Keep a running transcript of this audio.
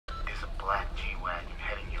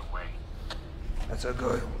That's a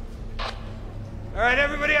girl. All right,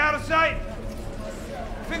 everybody out of sight.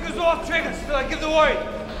 Fingers off triggers till I give the word.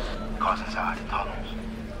 Cars inside, tunnels.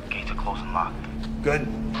 Gates are closed and locked. Good.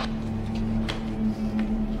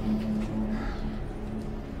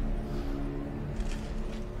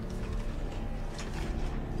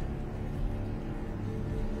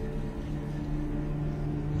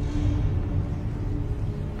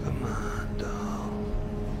 Come on, doll.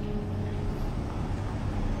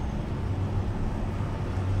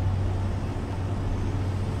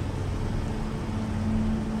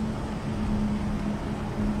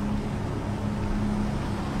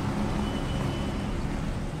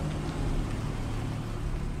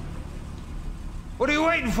 What are you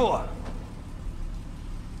waiting for?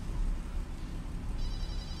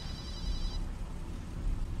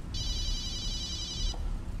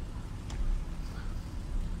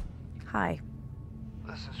 Hi.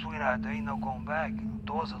 Listen, sweetheart, there ain't no going back.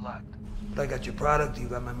 Doors are locked. But I got your product, you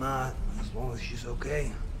got my ma. As long as she's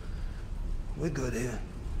okay, we're good here.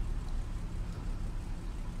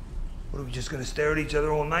 What, are we just gonna stare at each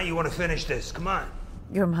other all night? You wanna finish this? Come on.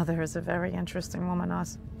 Your mother is a very interesting woman,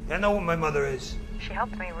 Oz. I know what my mother is. She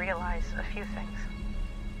helped me realize a few things.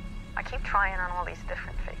 I keep trying on all these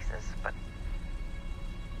different faces, but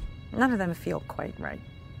none of them feel quite right.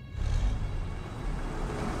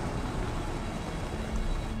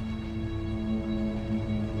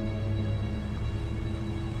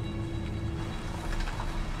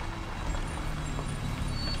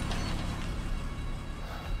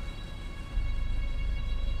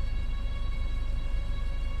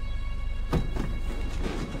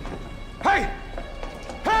 Hey!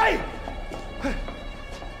 Hey!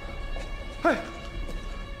 Hey!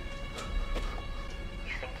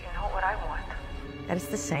 You think you know what I want? And it's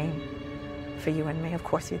the same for you and me, of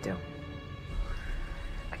course you do.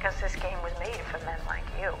 Because this game was made for men like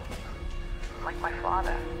you. Like my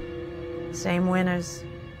father. Same winners,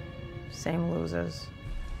 same losers.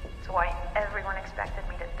 It's why everyone expected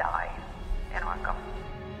me to die in Arkham.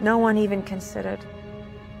 No one even considered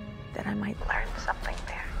that I might learn something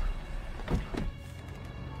there.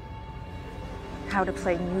 How to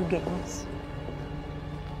play new games.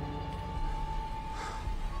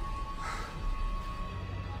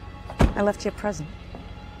 I left you a present.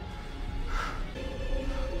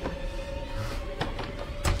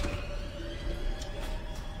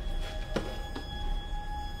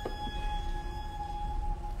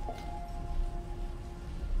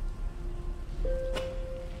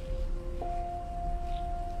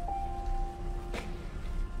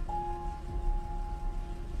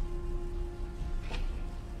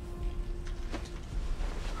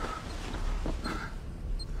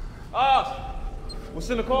 What's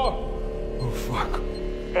in the car? Oh, fuck.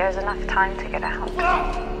 There's enough time to get out.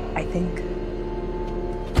 I think.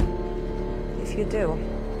 If you do,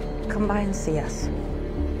 come by and see us.